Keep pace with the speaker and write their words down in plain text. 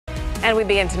And we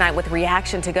begin tonight with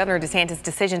reaction to Governor DeSantis'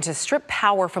 decision to strip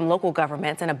power from local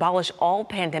governments and abolish all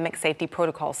pandemic safety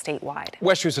protocols statewide.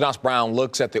 West 2's Hadas Brown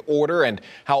looks at the order and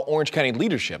how Orange County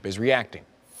leadership is reacting.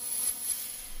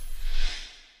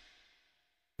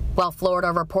 While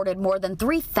Florida reported more than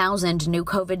 3,000 new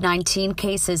COVID-19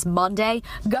 cases Monday,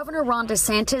 Governor Ron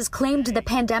DeSantis claimed the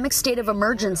pandemic state of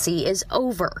emergency is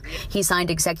over. He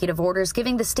signed executive orders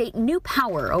giving the state new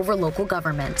power over local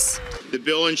governments. The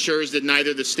bill ensures that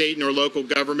neither the state nor local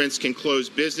governments can close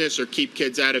business or keep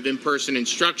kids out of in-person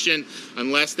instruction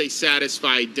unless they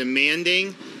satisfy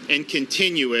demanding and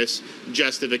continuous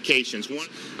justifications.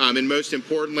 And most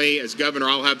importantly, as governor,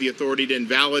 I'll have the authority to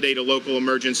invalidate a local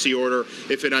emergency order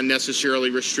if it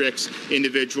unnecessarily restricts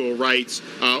individual rights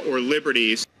or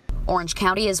liberties. Orange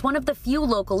County is one of the few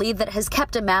locally that has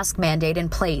kept a mask mandate in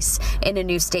place. In a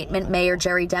new statement, Mayor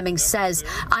Jerry Deming says,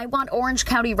 "I want Orange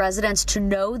County residents to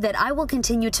know that I will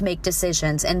continue to make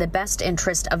decisions in the best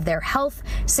interest of their health,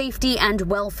 safety, and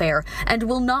welfare, and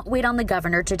will not wait on the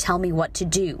governor to tell me what to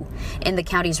do." In the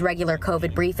county's regular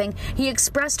COVID briefing, he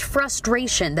expressed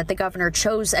frustration that the governor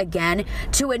chose again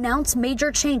to announce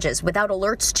major changes without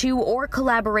alerts to or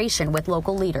collaboration with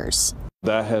local leaders.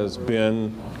 That has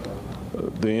been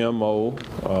the MO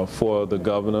for the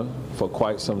governor for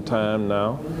quite some time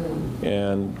now,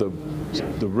 and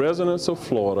the residents of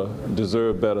Florida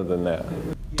deserve better than that.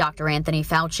 Dr. Anthony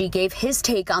Fauci gave his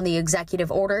take on the executive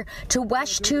order to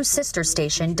West 2's sister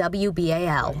station,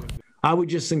 WBAL. I would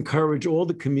just encourage all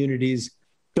the communities,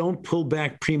 don't pull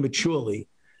back prematurely.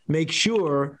 Make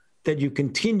sure that you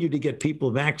continue to get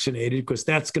people vaccinated, because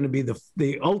that's going to be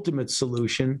the ultimate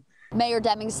solution. Mayor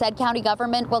Deming said county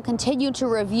government will continue to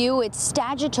review its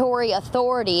statutory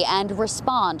authority and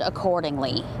respond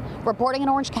accordingly. Reporting in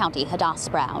Orange County,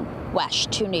 Hadas Brown,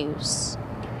 West 2 News.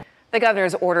 The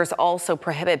governor's orders also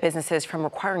prohibit businesses from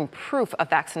requiring proof of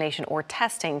vaccination or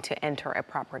testing to enter a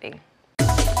property.